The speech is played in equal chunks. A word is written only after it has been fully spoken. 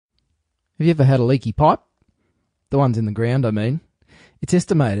Have you ever had a leaky pipe? The ones in the ground, I mean. It's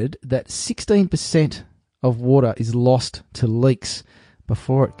estimated that 16% of water is lost to leaks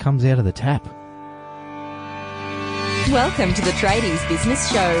before it comes out of the tap. Welcome to the Tradies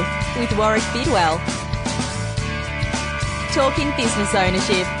Business Show with Warwick Bidwell. Talking business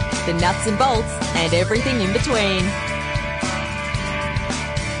ownership, the nuts and bolts, and everything in between.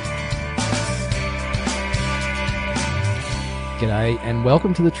 G'day and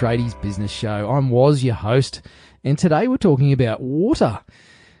welcome to the Tradies Business Show. I'm Woz, your host, and today we're talking about water.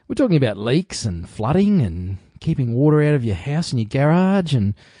 We're talking about leaks and flooding and keeping water out of your house and your garage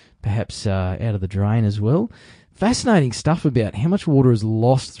and perhaps out of the drain as well. Fascinating stuff about how much water is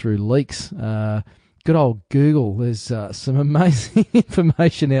lost through leaks. Good old Google, there's some amazing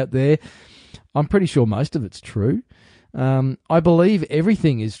information out there. I'm pretty sure most of it's true. I believe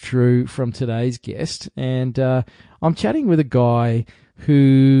everything is true from today's guest, and I'm chatting with a guy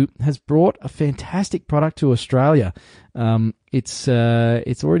who has brought a fantastic product to Australia. It's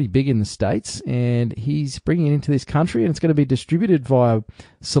already big in the States, and he's bringing it into this country, and it's going to be distributed via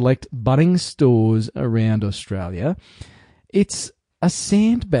select Bunnings stores around Australia. It's a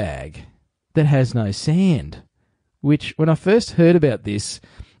sandbag that has no sand, which when I first heard about this,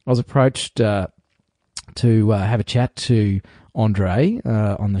 I was approached to have a chat to Andre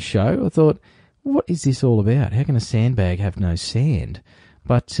on the show. I thought, what is this all about? How can a sandbag have no sand?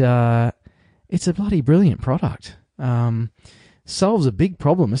 But it's a bloody brilliant product. Solves a big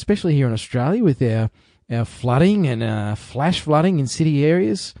problem, especially here in Australia with our flooding and flash flooding in city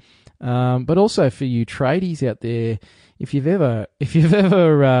areas. But also for you tradies out there, if you've ever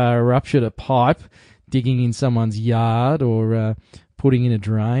ruptured a pipe digging in someone's yard or putting in a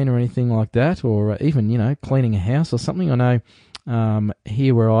drain or anything like that, or even, cleaning a house or something. I know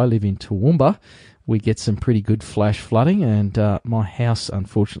here where I live in Toowoomba, we get some pretty good flash flooding, and my house,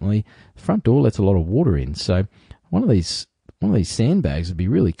 unfortunately, the front door lets a lot of water in. So one of these sandbags would be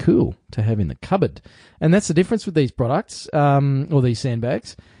really cool to have in the cupboard. And that's the difference with these products, or these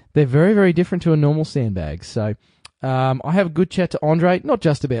sandbags. They're very, very different to a normal sandbag. So I have a good chat to Andre, not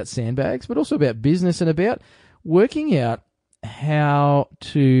just about sandbags, but also about business and about working out how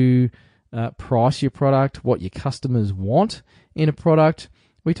to price your product, what your customers want in a product.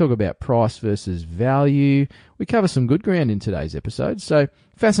 We talk about price versus value. We cover some good ground in today's episode. So,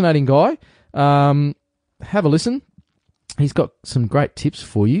 fascinating guy. Have a listen. He's got some great tips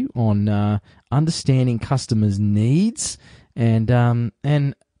for you on understanding customers' needs,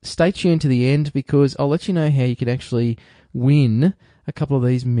 and stay tuned to the end because I'll let you know how you can actually win a couple of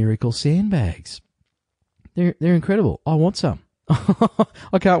these miracle sandbags. They're incredible. I want some.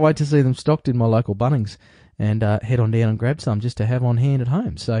 I can't wait to see them stocked in my local Bunnings and head on down and grab some just to have on hand at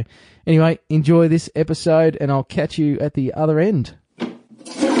home. So anyway, enjoy this episode and I'll catch you at the other end.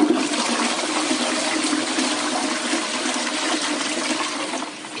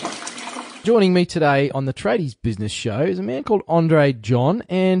 Joining me today on the Tradies Business Show is a man called Andre John,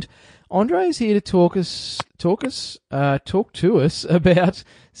 and Andre is here to talk to us about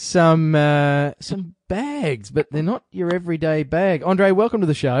some bags, but they're not your everyday bag. Andre, welcome to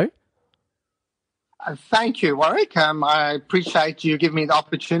the show. Thank you, Warwick. I appreciate you giving me the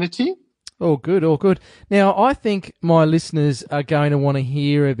opportunity. All good, all good. Now, I think my listeners are going to want to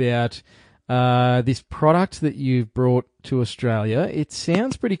hear about this product that you've brought to Australia. It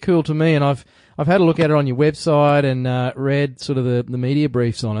sounds pretty cool to me, and I've had a look at it on your website and read sort of the media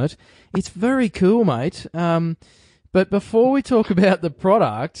briefs on it. It's very cool, mate. But before we talk about the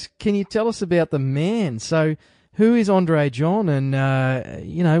product, can you tell us about the man? So, who is Andre John, and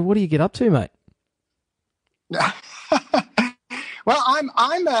what do you get up to, mate? Well,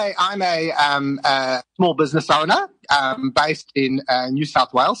 I'm a small business owner based in New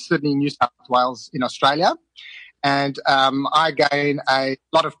South Wales, Sydney, New South Wales, in Australia, and I gain a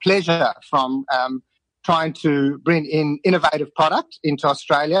lot of pleasure from trying to bring in innovative product into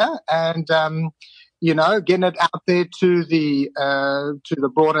Australia and getting it out there to the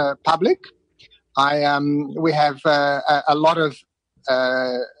broader public. We have a lot of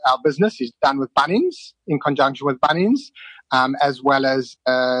our business is done with Bunnings, in conjunction with Bunnings, as well as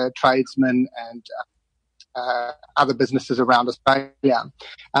tradesmen and other businesses around Australia.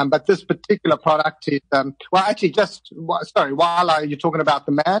 But this particular product is, while you're talking about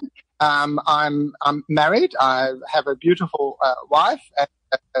the man, I'm married. I have a beautiful wife and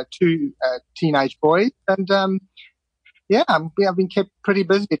two teenage boys, and I've been kept pretty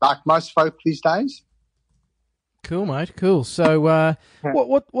busy, like most folk these days. Cool, mate. Cool. So,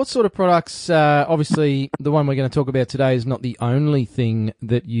 what sort of products? Obviously, the one we're going to talk about today is not the only thing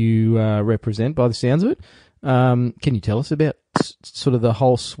that you represent, by the sounds of it. Can you tell us about sort of the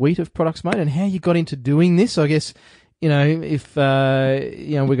whole suite of products, mate, and how you got into doing this. I guess, if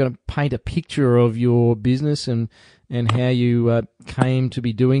we're going to paint a picture of your business and how you came to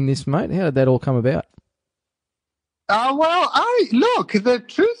be doing this, mate. How did that all come about? The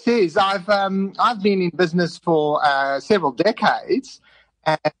truth is I've been in business for several decades,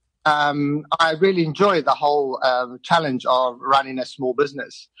 and I really enjoy the whole challenge of running a small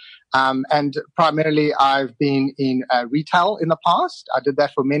business. And primarily I've been in retail in the past. I did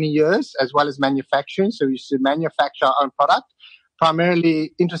that for many years, as well as manufacturing. So we used to manufacture our own product,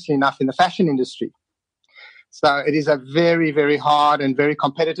 primarily, interestingly enough, in the fashion industry. So it is a very, very hard and very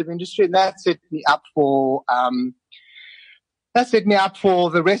competitive industry, and that set me up for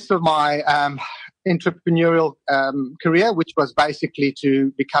the rest of my entrepreneurial career, which was basically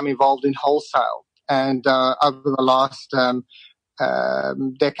to become involved in wholesale. And over the last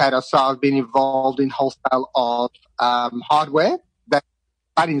decade or so, I've been involved in wholesale of hardware. That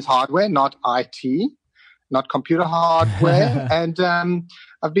is hardware, not IT, not computer hardware. And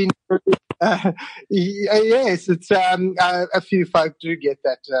I've been yes, it's a few folk do get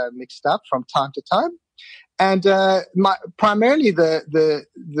that mixed up from time to time. And primarily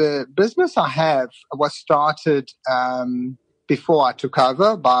the business I have was started before I took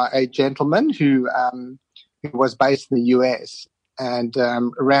over by a gentleman who was based in the US and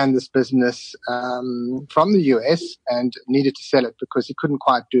ran this business from the US and needed to sell it because he couldn't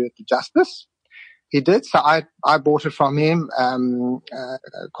quite do it justice. He did, so I bought it from him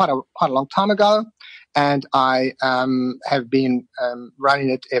quite a long time ago, and I have been running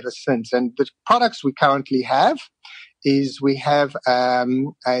it ever since. And the products we currently have is we have a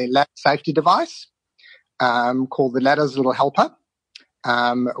ladder safety device called the Ladder's Little Helper,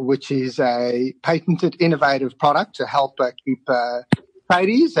 which is a patented, innovative product to help keep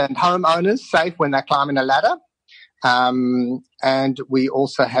tradies and homeowners safe when they're climbing a ladder. And we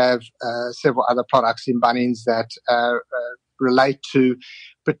also have several other products in Bunnings that relate to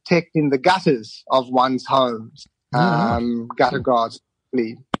protecting the gutters of one's homes, gutter guards.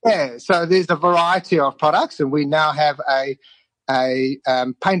 Yeah, so there's a variety of products, and we now have a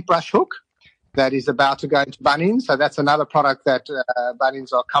paintbrush hook that is about to go into Bunnings. So that's another product that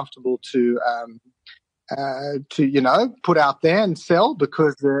Bunnings are comfortable to put out there and sell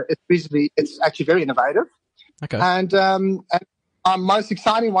because it's actually very innovative. Okay. And our most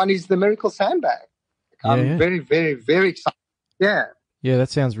exciting one is the Miracle Sandbag. I'm very, very, very excited. Yeah. Yeah, that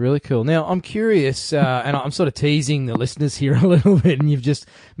sounds really cool. Now, I'm curious, and I'm sort of teasing the listeners here a little bit, and you've just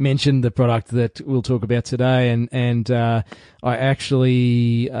mentioned the product that we'll talk about today, and I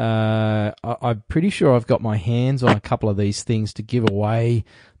actually, I'm pretty sure I've got my hands on a couple of these things to give away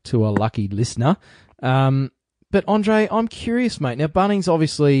to a lucky listener. But Andre, I'm curious, mate. Now, Bunnings,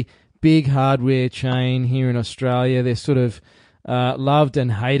 obviously, big hardware chain here in Australia. They're sort of loved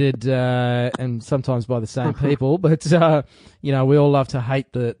and hated, and sometimes by the same people. But we all love to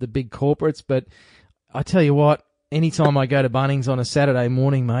hate the big corporates. But I tell you what, anytime I go to Bunnings on a Saturday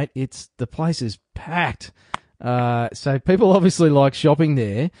morning, mate, the place is packed. So people obviously like shopping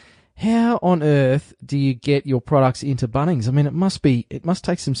there. How on earth do you get your products into Bunnings? I mean, it must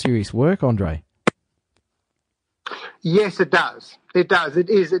take some serious work, Andre. Yes, it does. It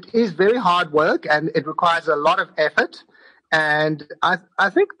is very hard work, and it requires a lot of effort. And I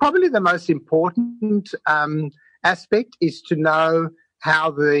think probably the most important aspect is to know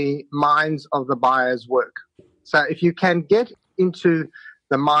how the minds of the buyers work. So if you can get into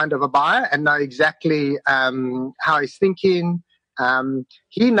the mind of a buyer and know exactly how he's thinking,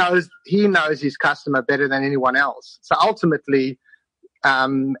 he knows his customer better than anyone else. So ultimately,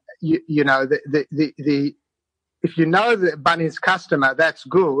 if you know the Bunnings customer, that's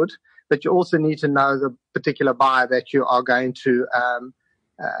good, but you also need to know the particular buyer that you are going to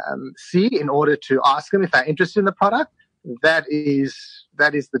see in order to ask them if they're interested in the product. That is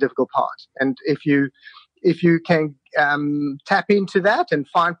the difficult part. And if you can tap into that and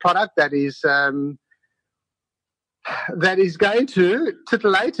find product that is going to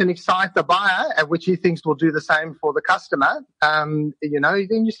titillate and excite the buyer, which he thinks will do the same for the customer, then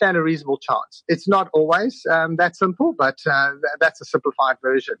you stand a reasonable chance. It's not always that simple, but that's a simplified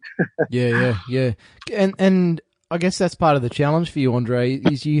version. Yeah. And I guess that's part of the challenge for you, Andre,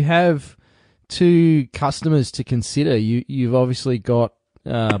 is you have two customers to consider. You've obviously got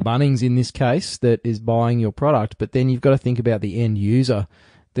Bunnings in this case that is buying your product, but then you've got to think about the end user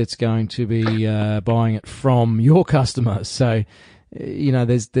that's going to be buying it from your customers. So,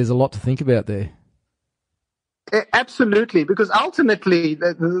 there's a lot to think about there. Absolutely, because ultimately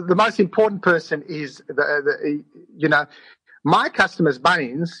the most important person is my customer's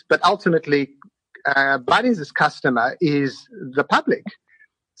Bunnings, but ultimately Bunnings' customer is the public.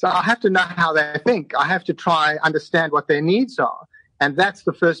 So I have to know how they think. I have to try understand what their needs are. And that's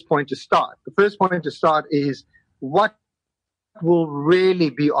the first point to start. The first point to start is what will really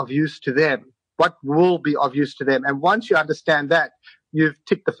be of use to them. What will be of use to them. And once you understand that, you've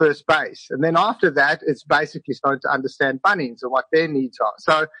ticked the first base. And then after that, it's basically starting to understand Bunnings and what their needs are.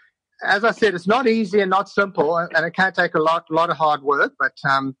 So as I said, it's not easy and not simple, and it can take a lot of hard work, but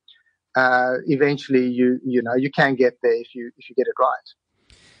eventually you can get there if you get it right.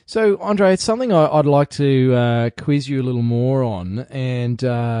 So, Andre, it's something I'd like to quiz you a little more on. And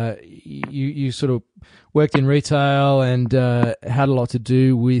you sort of worked in retail and had a lot to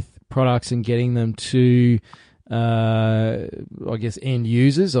do with products and getting them to, I guess, end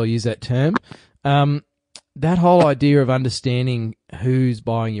users. I'll use that term. That whole idea of understanding who's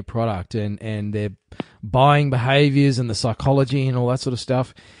buying your product and their buying behaviours and the psychology and all that sort of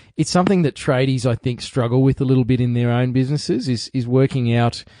stuff, it's something that tradies, I think, struggle with a little bit in their own businesses, is working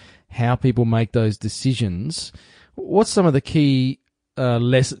out how people make those decisions. What's some of the key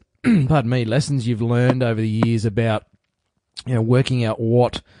lessons you've learned over the years about, working out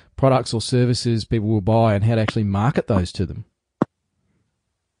what products or services people will buy and how to actually market those to them?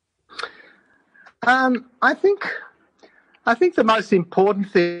 I think the most important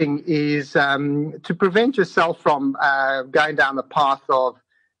thing is to prevent yourself from going down the path of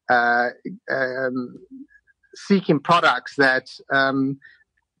seeking products that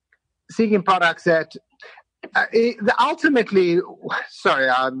ultimately. Sorry,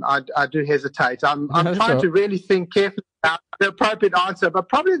 I do hesitate. I'm trying to really think carefully about the appropriate answer, but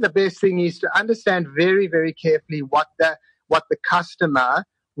probably the best thing is to understand very, very carefully what the customer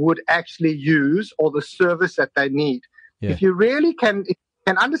would actually use or the service that they need. Yeah. If you really can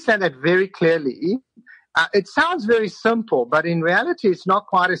understand that very clearly, it sounds very simple, but in reality, it's not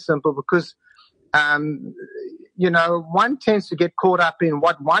quite as simple because, one tends to get caught up in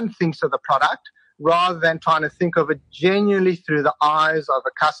what one thinks of the product rather than trying to think of it genuinely through the eyes of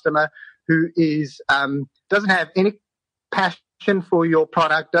a customer who doesn't have any passion for your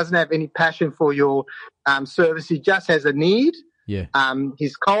product, doesn't have any passion for your service. He just has a need. Yeah.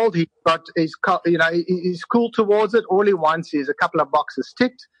 He's cold. He's cool towards it. All he wants is a couple of boxes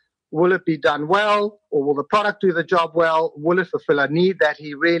ticked. Will it be done well, or will the product do the job well? Will it fulfill a need that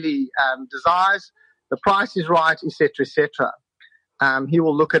he really desires? The price is right, etc., etc. He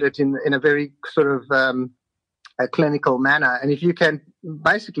will look at it in a very sort of a clinical manner. And if you can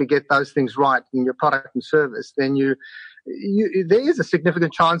basically get those things right in your product and service, then there is a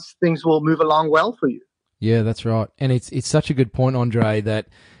significant chance things will move along well for you. Yeah, that's right. And it's such a good point, Andre, that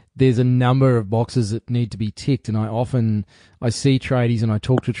there's a number of boxes that need to be ticked. And I see tradies and I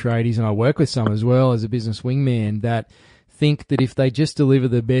talk to tradies and I work with some as well as a business wingman that think that if they just deliver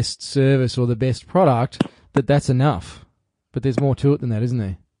the best service or the best product, that's enough. But there's more to it than that, isn't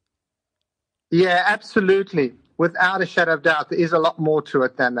there? Yeah, absolutely. Without a shadow of doubt, there is a lot more to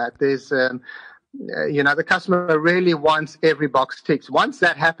it than that. There's, the customer really wants every box ticked. Once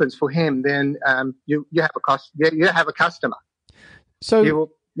that happens for him, then you have a customer. So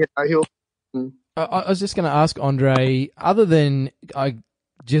I was just going to ask, Andre, other than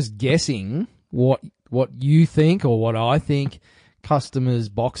just guessing what you think or what I think customers'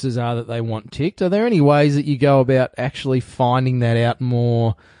 boxes are that they want ticked, are there any ways that you go about actually finding that out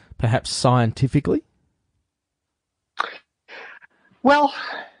more, perhaps scientifically? Well,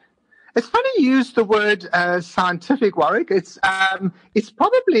 it's funny you use the word scientific, Warwick. It's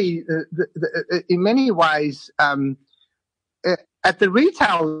probably in many ways at the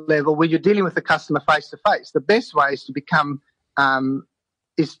retail level where you're dealing with the customer face to face. The best way is to become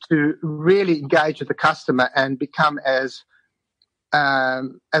is to really engage with the customer and become as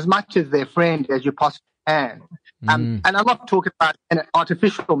much as their friend as you possibly can. And I'm not talking about in an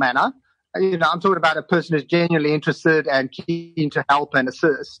artificial manner. I'm talking about a person who's genuinely interested and keen to help and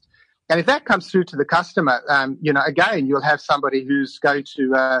assist. And if that comes through to the customer, again, you'll have somebody who's going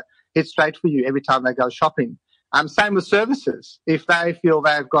to hit straight for you every time they go shopping. Same with services. If they feel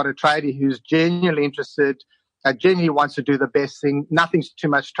they've got a tradie who's genuinely interested, genuinely wants to do the best thing, nothing's too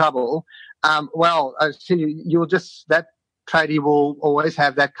much trouble, I tell you, that tradie will always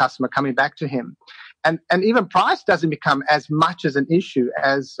have that customer coming back to him. And even price doesn't become as much as an issue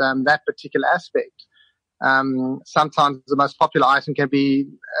as that particular aspect. Sometimes the most popular item can be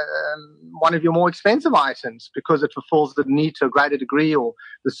one of your more expensive items because it fulfills the need to a greater degree, or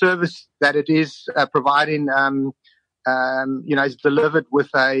the service that it is providing, is delivered with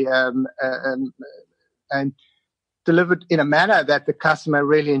and delivered in a manner that the customer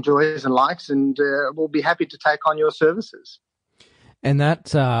really enjoys and likes, and will be happy to take on your services. And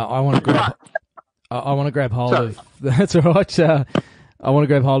that I want to grab. I want to grab hold Sorry. of that's all right. I want to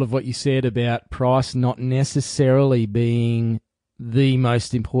grab hold of what you said about price not necessarily being the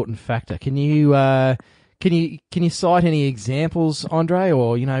most important factor. Can you cite any examples, Andre,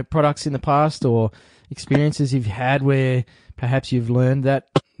 or products in the past or experiences you've had where perhaps you've learned that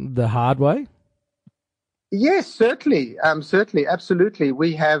the hard way? Yes, certainly. Certainly, absolutely.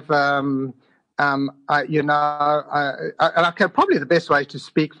 We have, and probably the best way to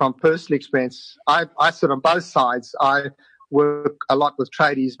speak from personal experience. I sit on both sides. I work a lot with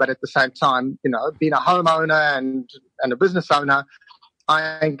tradies, but at the same time, being a homeowner and a business owner,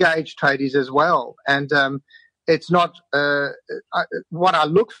 I engage tradies as well. And it's not what I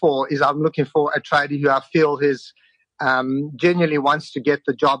look for is I'm looking for a tradie who I feel is genuinely wants to get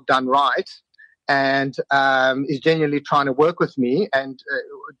the job done right. And is genuinely trying to work with me and,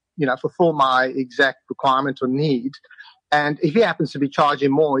 fulfill my exact requirement or need. And if he happens to be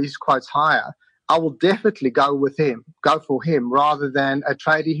charging more, his quote's higher, I will definitely go for him rather than a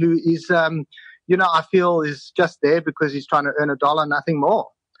tradie who is, I feel is just there because he's trying to earn $1, nothing more.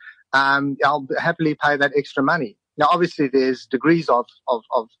 I'll happily pay that extra money. Now, obviously, there's degrees of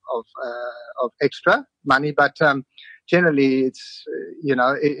extra money, but generally, it's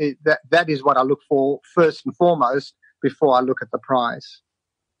that is what I look for first and foremost before I look at the price.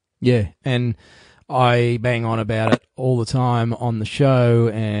 Yeah, and I bang on about it all the time on the show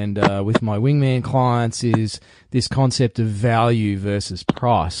and with my wingman clients is this concept of value versus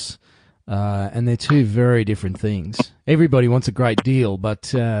price. And they're two very different things. Everybody wants a great deal,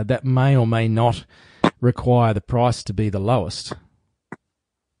 but that may or may not require the price to be the lowest.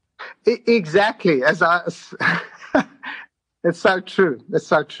 Exactly. It's so true. It's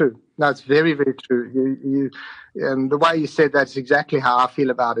so true. No, it's very, very true. The way you said that's exactly how I feel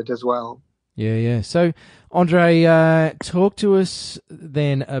about it as well. Yeah. So, Andre, talk to us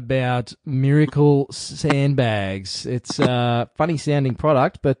then about Miracle Sandbags. It's a funny sounding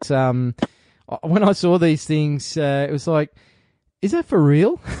product, but when I saw these things, it was like, is that for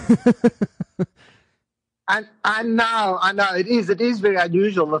real? I know. It is very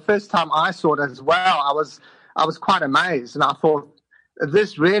unusual. The first time I saw it as well, I was quite amazed, and I thought,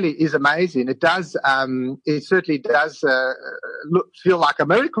 this really is amazing. It does. It certainly does feel like a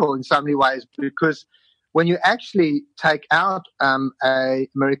miracle in so many ways, because when you actually take out a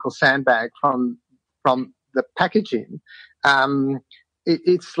Miracle Sandbag from the packaging,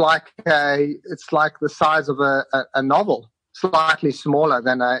 it's like the size of a novel, slightly smaller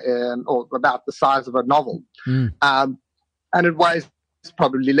than or about the size of a novel, and it weighs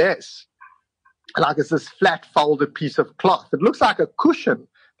probably less. Like it's this flat folded piece of cloth. It looks like a cushion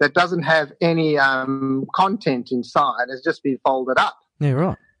that doesn't have any content inside. It's just been folded up. Yeah,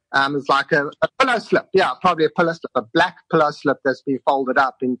 right. It's like a pillow slip. Yeah, probably a pillow slip, a black pillow slip that's been folded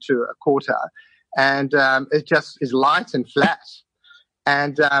up into a quarter. And it just is light and flat.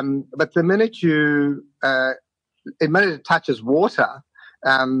 And but the minute it touches water,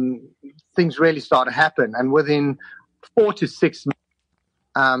 things really start to happen. And within 4 to 6 minutes,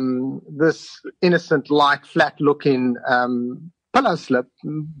 this innocent, light, flat-looking pillow slip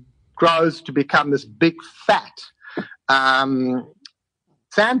grows to become this big, fat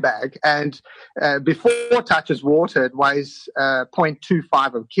sandbag. And before it touches water, it weighs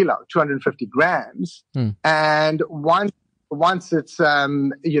 0.25 of a kilo, 250 grams. And once it's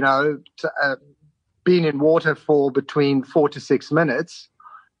been in water for between 4 to 6 minutes,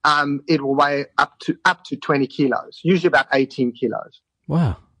 it will weigh up to 20 kilos, usually about 18 kilos.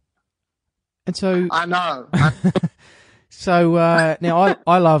 Wow. And so I know. So now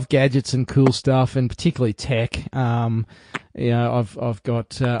I love gadgets and cool stuff, and particularly tech. I've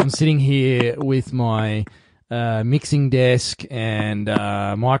got I'm sitting here with my mixing desk and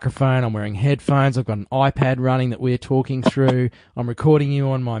microphone. I'm wearing headphones. I've got an iPad running that we're talking through. I'm recording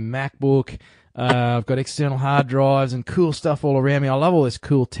you on my MacBook. I've got external hard drives and cool stuff all around me. I love all this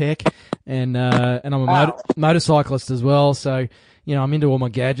cool tech, and I'm a motorcyclist as well. So I'm into all my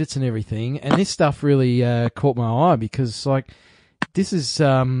gadgets and everything. And this stuff really caught my eye because this is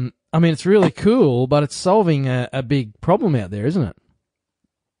it's really cool, but it's solving a big problem out there, isn't it?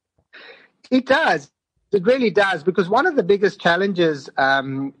 It does. It really does, because one of the biggest challenges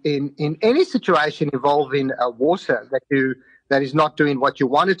in any situation involving water that is not doing what you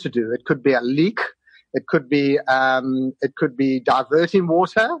want it to do. It could be a leak. It could be diverting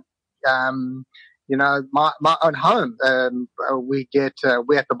water. My own home,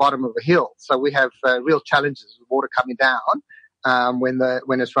 we're at the bottom of a hill, so we have real challenges with water coming down when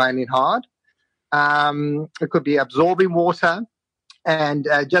it's raining hard. It could be absorbing water and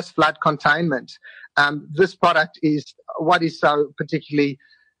just flood containment. This product is what is so particularly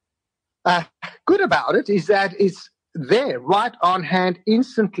good about it is that it's there, right on hand,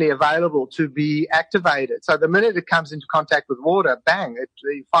 instantly available to be activated. So the minute it comes into contact with water, bang!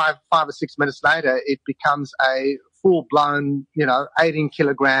 Five or 6 minutes later, it becomes a full-blown,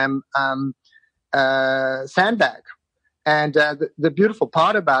 18-kilogram sandbag. And the beautiful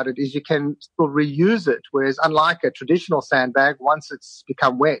part about it is you can still reuse it, whereas unlike a traditional sandbag, once it's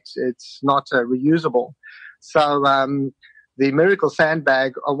become wet, it's not reusable. So the Miracle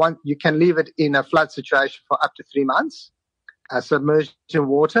Sandbag, you can leave it in a flood situation for up to 3 months, submerged in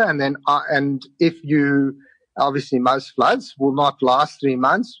water, and if you obviously most floods will not last 3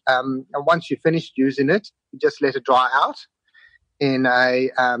 months. And once you've finished using it, you just let it dry out in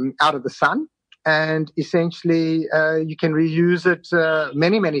out of the sun. And essentially, you can reuse it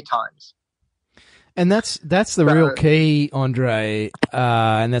many times. And that's the real key, Andre,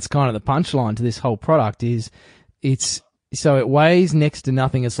 and that's kind of the punchline to this whole product is so it weighs next to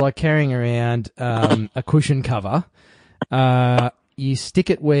nothing. It's like carrying around a cushion cover. You stick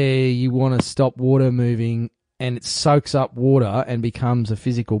it where you want to stop water moving, and it soaks up water and becomes a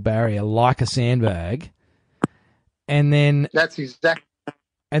physical barrier like a sandbag. And then that's exactly.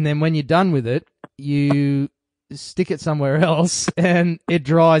 And then when you're done with it, you stick it somewhere else and it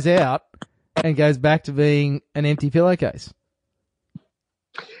dries out and goes back to being an empty pillowcase.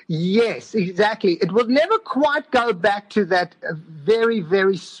 Yes, exactly. It will never quite go back to that very,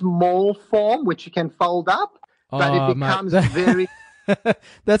 very small form, which you can fold up, but it becomes very...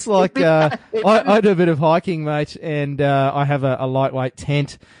 That's like I do a bit of hiking, mate, and I have a lightweight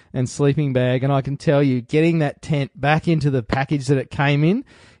tent and sleeping bag, and I can tell you, getting that tent back into the package that it came in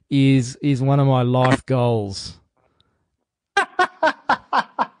is one of my life goals.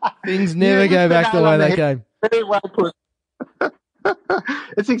 Things never go back the way they came. Very well put.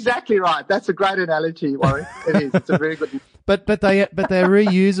 It's exactly right. That's a great analogy, Warwick. It is. It's a very good. But they're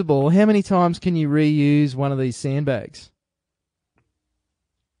reusable. How many times can you reuse one of these sandbags?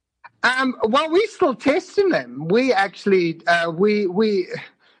 Well, we're still testing them. We actually, we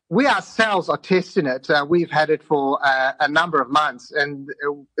ourselves are testing it. We've had it for a number of months, and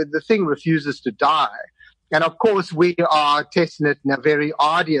the thing refuses to die. And of course, we are testing it in a very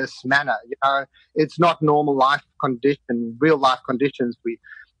arduous manner. It's not normal life condition, real life conditions. We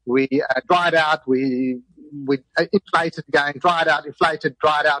dry it out, we inflate it again, dry it out, inflate it,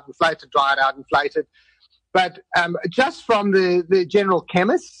 dry it out, inflate it, dry it out, inflate it. But just from the general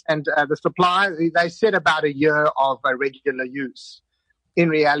chemists and the supplier, they said about a year of regular use. In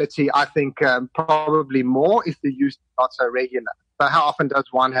reality, I think probably more if the use is not so regular. So how often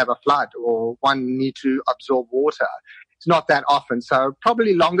does one have a flood or one need to absorb water? It's not that often. So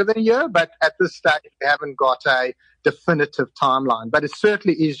probably longer than a year, but at this stage, we haven't got a definitive timeline. But it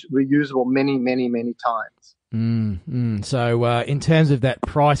certainly is reusable many times. So in terms of that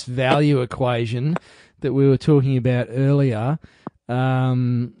price-value equation that we were talking about earlier,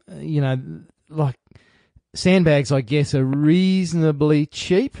 like sandbags, I guess, are reasonably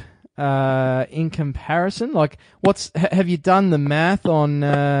cheap in comparison. Like, have you done the math on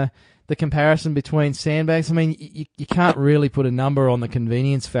the comparison between sandbags? I mean, you can't really put a number on the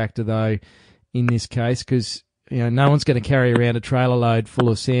convenience factor, though, in this case, because no one's going to carry around a trailer load full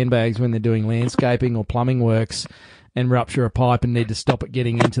of sandbags when they're doing landscaping or plumbing works and rupture a pipe and need to stop it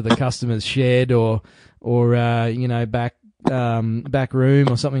getting into the customer's shed or back room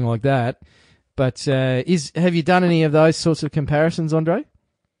or something like that. But have you done any of those sorts of comparisons, Andre?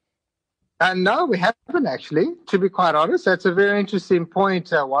 No, we haven't actually. To be quite honest, that's a very interesting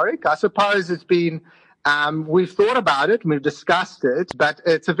point, Warwick. I suppose it's been we've thought about it, and we've discussed it, but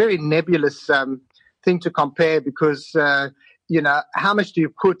it's a very nebulous thing to compare because how much do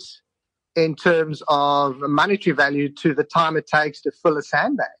you put in terms of monetary value to the time it takes to fill a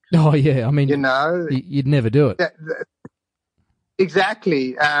sandbag? Oh yeah, I mean, you'd never do it.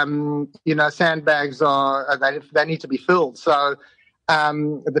 Exactly. Sandbags they need to be filled. So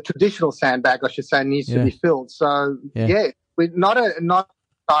the traditional sandbag, I should say, needs to be filled. So we're not a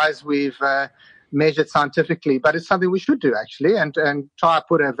size we've measured scientifically, but it's something we should do actually, and try to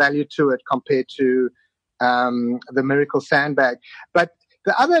put a value to it compared to the Miracle Sandbag. But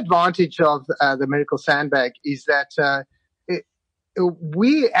the other advantage of the Miracle Sandbag is that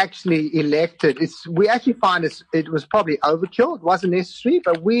we actually elected. We actually find it was probably overkill. It wasn't necessary,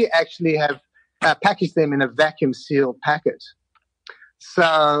 but we actually have packaged them in a vacuum sealed packet.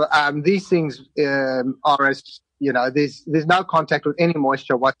 So these things are as there's no contact with any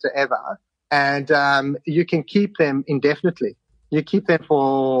moisture whatsoever, and you can keep them indefinitely. You keep them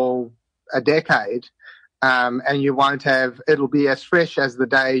for a decade, and you won't have. It'll be as fresh as the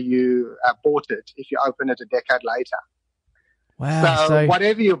day you bought it if you open it a decade later. Wow. So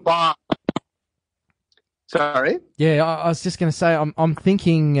whatever you buy. Sorry. Yeah, I was just going to say, I'm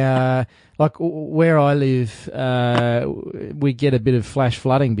thinking, like where I live, we get a bit of flash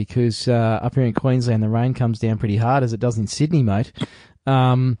flooding because up here in Queensland the rain comes down pretty hard, as it does in Sydney, mate.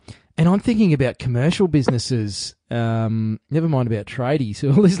 And I'm thinking about commercial businesses. Never mind about tradies who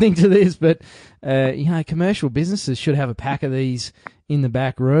are listening to this, but commercial businesses should have a pack of these in the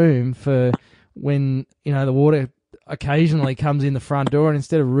back room for when the water occasionally comes in the front door, and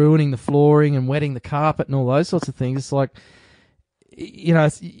instead of ruining the flooring and wetting the carpet and all those sorts of things, it's like,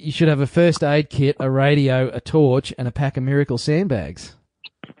 you should have a first aid kit, a radio, a torch, and a pack of Miracle sandbags.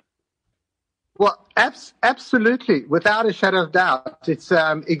 Well, absolutely, without a shadow of doubt. It's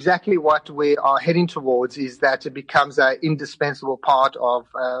exactly what we are heading towards, is that it becomes an indispensable part of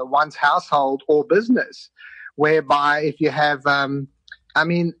one's household or business, whereby if you have, my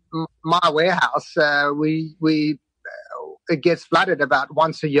warehouse, it gets flooded about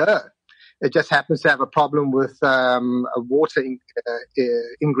once a year. It just happens to have a problem with a water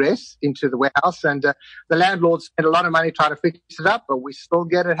ingress into the warehouse, and the landlords spend a lot of money trying to fix it up, but we still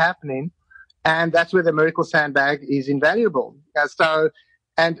get it happening, and that's where the Miracle sandbag is invaluable.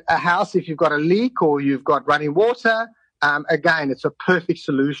 And a house, if you've got a leak or you've got running water, again, it's a perfect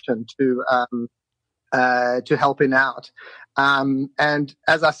solution to helping out. And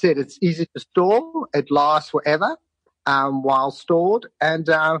as I said, it's easy to store. It lasts forever while stored. And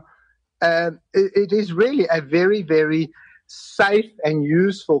it is really a very, very safe and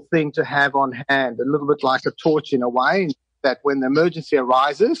useful thing to have on hand, a little bit like a torch in a way, that when the emergency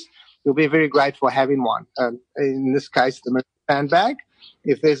arises, you'll be very grateful for having one. In this case, the sandbag.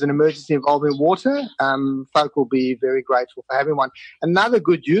 If there's an emergency involving water, folk will be very grateful for having one. Another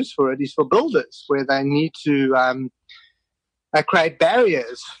good use for it is for builders, where they need to create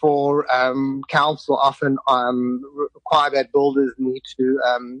barriers for council often require that builders need to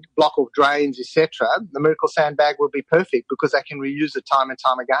block off drains, etc. The Miracle sandbag will be perfect because they can reuse it time and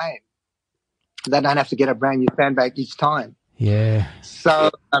time again. They don't have to get a brand new sandbag each time. Yeah. So,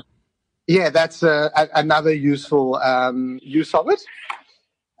 that's another useful use of it.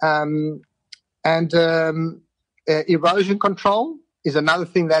 Erosion control is another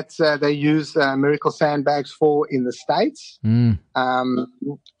thing that they use Miracle sandbags for in the States.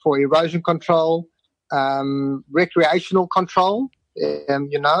 For erosion control, recreational control,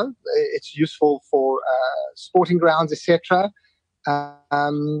 it's useful for sporting grounds, etc.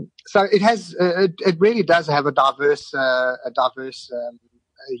 So it has, it really does have a diverse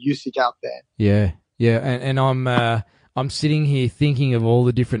usage out there. Yeah, and I'm sitting here thinking of all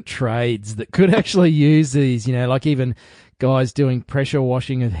the different trades that could actually use these. Like even guys doing pressure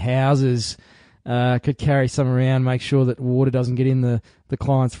washing of houses could carry some around, make sure that water doesn't get in the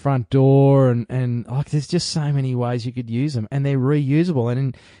client's front door, and there's just so many ways you could use them, and they're reusable.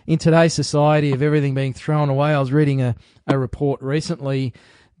 And in today's society of everything being thrown away, I was reading a report recently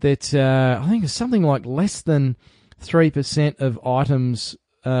that I think it's something like less than 3% of items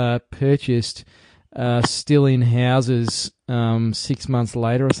purchased still in houses 6 months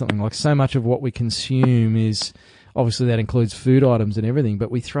later or something. Like, so much of what we consume is, obviously that includes food items and everything,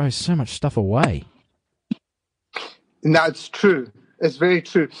 but we throw so much stuff away. No, it's true. It's very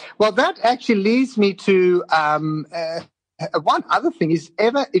true. Well, that actually leads me to one other thing is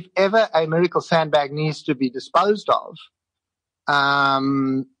if ever a Miracle sandbag needs to be disposed of,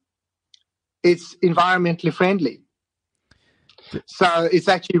 it's environmentally friendly. So it's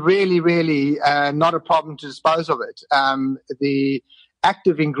actually really, really not a problem to dispose of it. The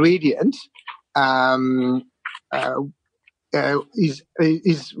active ingredient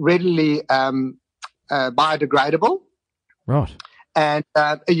is readily biodegradable. Right. And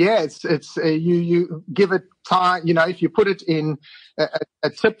it's you give it time. If you put it in a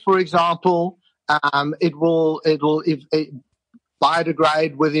tip, for example, it will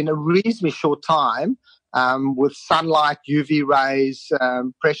biodegrade within a reasonably short time. With sunlight, UV rays,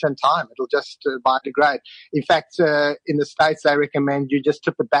 pressure and time, it'll just biodegrade. In fact, in the States, they recommend you just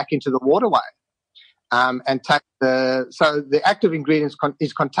tip it back into the waterway and take so the active ingredient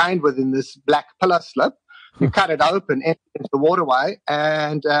is contained within this black pillar slip. You cut it open, empty it into the waterway,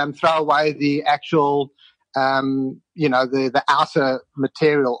 and throw away the actual, the outer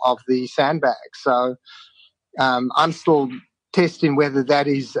material of the sandbag. So I'm still testing whether that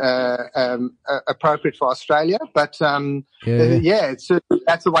is appropriate for Australia, but that's the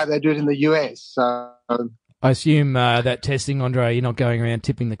way they do it in the US. So I assume that testing, Andre, you're not going around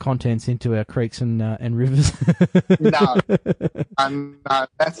tipping the contents into our creeks and rivers. No,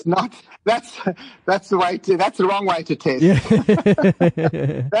 that's not. That's the way to. That's the wrong way to test. Yeah.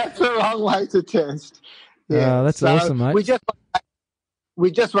 That's the wrong way to test. Yeah, that's awesome, mate. We just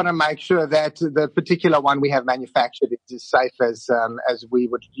we just want to make sure that the particular one we have manufactured is as safe as we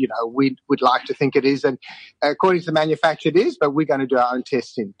would, we would like to think it is. And according to the manufacturer it is, but we're going to do our own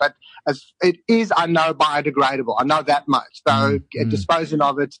testing. But as it is, I know, biodegradable. I know that much. So disposing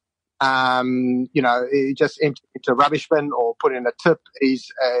of it, just empty it into a rubbish bin or put in a tip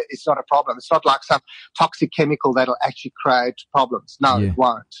it's not a problem. It's not like some toxic chemical that'll actually create problems. No, it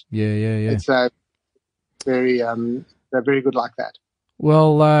won't. Yeah. It's they're very good like that.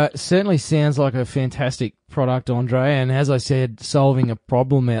 Well, certainly sounds like a fantastic product, Andre, and as I said, solving a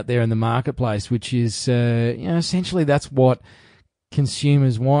problem out there in the marketplace, which is, essentially that's what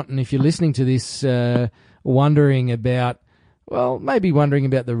consumers want. And if you're listening to this, wondering about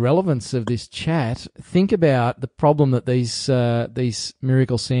the relevance of this chat, think about the problem that these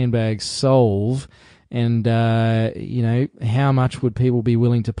miracle sandbags solve, and how much would people be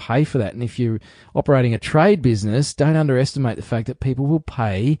willing to pay for that? And if you're operating a trade business, don't underestimate the fact that people will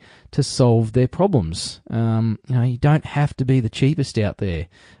pay to solve their problems. You don't have to be the cheapest out there,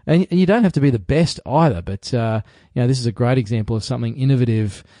 and you don't have to be the best either. But this is a great example of something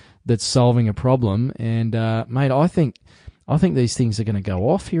innovative that's solving a problem. And mate, I think these things are going to go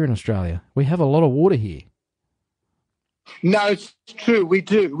off here in Australia. We have a lot of water here. No, it's true. We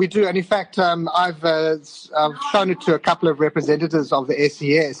do. And in fact, I've shown it to a couple of representatives of the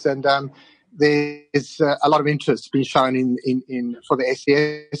SES, and there's a lot of interest being shown in for the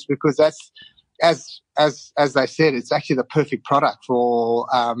SES, because that's, as they said, it's actually the perfect product for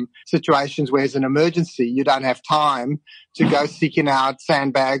situations where there's an emergency. You don't have time to go seeking out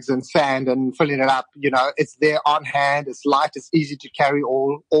sandbags and sand and filling it up. It's there on hand. It's light. It's easy to carry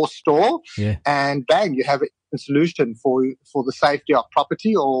or store. Yeah. And bang, you have a solution for the safety of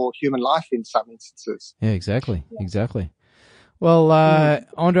property or human life in some instances. Yeah, exactly. Well,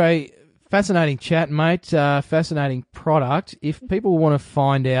 Andre, fascinating chat, mate. Fascinating product. If people want to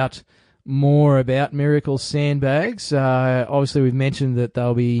find out more about Miracle Sandbags, obviously we've mentioned that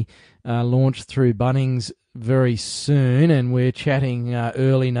they'll be launched through Bunnings very soon, and we're chatting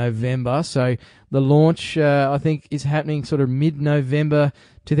early November. So the launch, I think, is happening sort of mid-November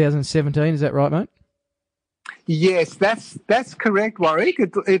 2017. Is that right, mate? Yes, that's correct, Warwick.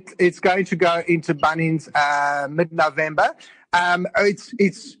 It's going to go into Bunnings mid-November.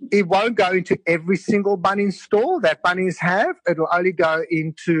 It won't go into every single Bunnings store that Bunnings have. It'll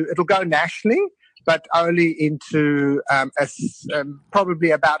go nationally, but only into probably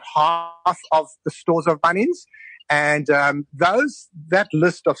about half of the stores of Bunnings. And that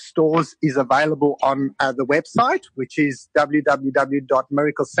list of stores is available on the website, which is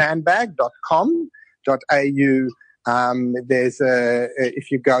www.miraclesandbag.com.au.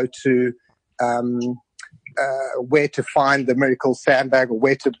 If you go to where to find the Miracle Sandbag or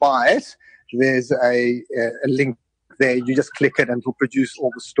where to buy it, there's a link there. You just click it and it'll produce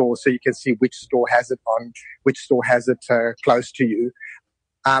all the stores, so you can see which store has it close to you.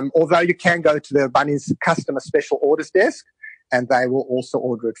 Although you can go to the Bunnings customer special orders desk, and they will also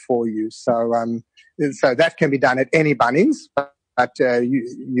order it for you. So that can be done at any Bunnings, but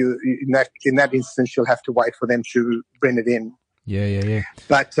you in that instance you'll have to wait for them to bring it in. Yeah.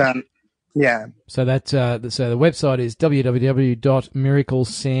 But yeah. So that so the website is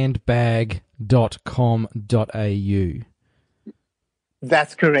www.miraclesandbag.com.au.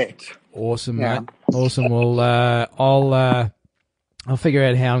 That's correct. Awesome, mate. Awesome. Well, I'll figure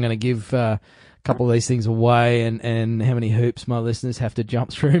out how I'm going to give a couple of these things away, and how many hoops my listeners have to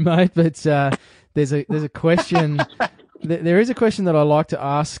jump through, mate. But there's a question. There is a question that I like to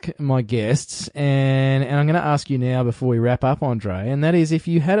ask my guests, and I'm going to ask you now before we wrap up, Andre, and that is, if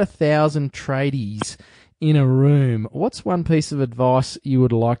you had 1,000 tradies in a room, what's one piece of advice you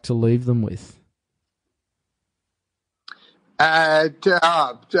would like to leave them with? To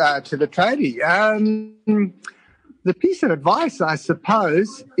the tradie, the piece of advice, I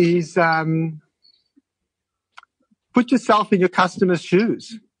suppose, is put yourself in your customer's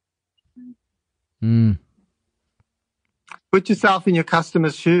shoes. Put yourself in your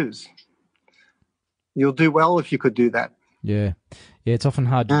customer's shoes. You'll do well if you could do that. Yeah, it's often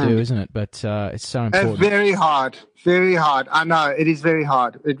hard to do, isn't it? But it's so important. It's very hard. I know, it is very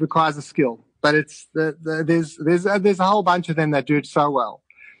hard. It requires a skill. But there's a whole bunch of them that do it so well.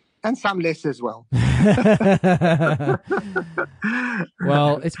 And some less as well.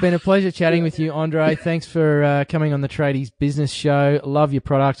 Well, it's been a pleasure chatting with you, Andre. Thanks for coming on the Tradies Business Show. Love your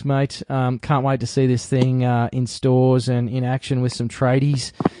product, mate. Can't wait to see this thing in stores and in action with some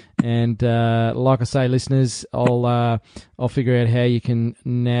tradies. And like I say, listeners, I'll figure out how you can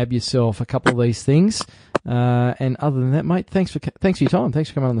nab yourself a couple of these things. And other than that, mate, thanks for your time. Thanks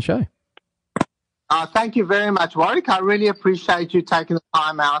for coming on the show. Thank you very much, Warwick. I really appreciate you taking the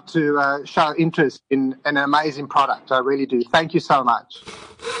time out to show interest in an amazing product. I really do. Thank you so much.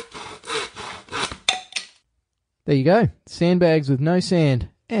 There you go. Sandbags with no sand,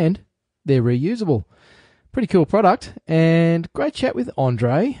 and they're reusable. Pretty cool product, and great chat with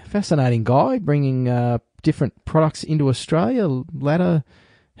Andre. Fascinating guy, bringing different products into Australia, ladder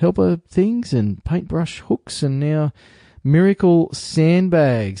helper things and paintbrush hooks, and now Miracle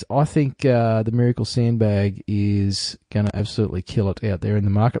Sandbags. I think the Miracle Sandbag is going to absolutely kill it out there in the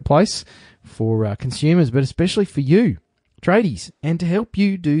marketplace for consumers, but especially for you, tradies. And to help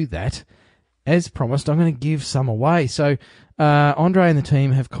you do that, as promised, I'm going to give some away. So Andre and the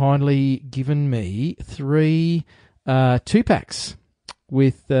team have kindly given me 3 2-packs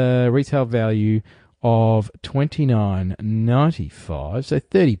with retail value of $29.95, so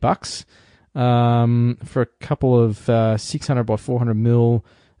 $30 for a couple of 600 by 400 mil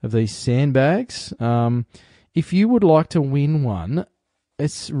of these sandbags. If you would like to win one,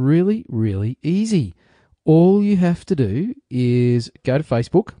 it's really, really easy. All you have to do is go to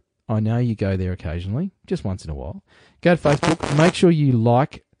Facebook. I know you go there occasionally, just once in a while. Go to Facebook, make sure you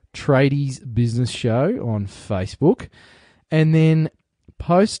like Tradies Business Show on Facebook, and then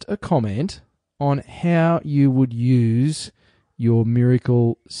post a comment on how you would use your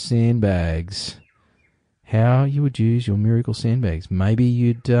Miracle Sandbags. How you would use your Miracle Sandbags. Maybe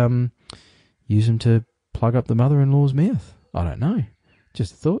you'd use them to plug up the mother-in-law's mouth. I don't know.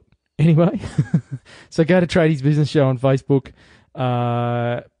 Just a thought. Anyway, so go to Tradies Business Show on Facebook.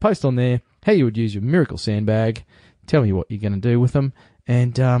 Post on there how you would use your Miracle Sandbag. Tell me what you're going to do with them.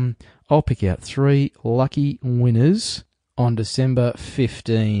 And I'll pick out 3 lucky winners on December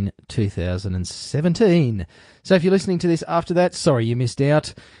 15, 2017. So if you're listening to this after that, sorry you missed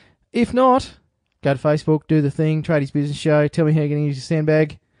out. If not, go to Facebook, do the thing, Tradies Business Show, tell me how you're going to use your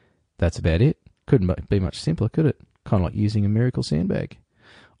sandbag. That's about it. Couldn't be much simpler, could it? Kind of like using a Miracle Sandbag.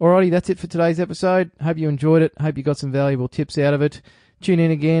 Alrighty, that's it for today's episode. Hope you enjoyed it. Hope you got some valuable tips out of it. Tune in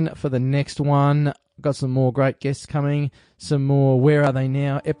again for the next one. Got some more great guests coming. Some more Where Are They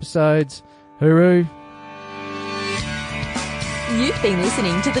Now episodes. Hooroo. You've been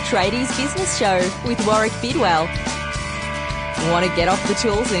listening to the Tradies Business Show with Warwick Bidwell. Want to get off the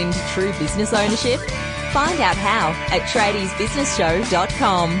tools and into true business ownership? Find out how at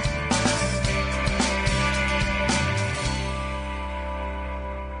tradiesbusinessshow.com.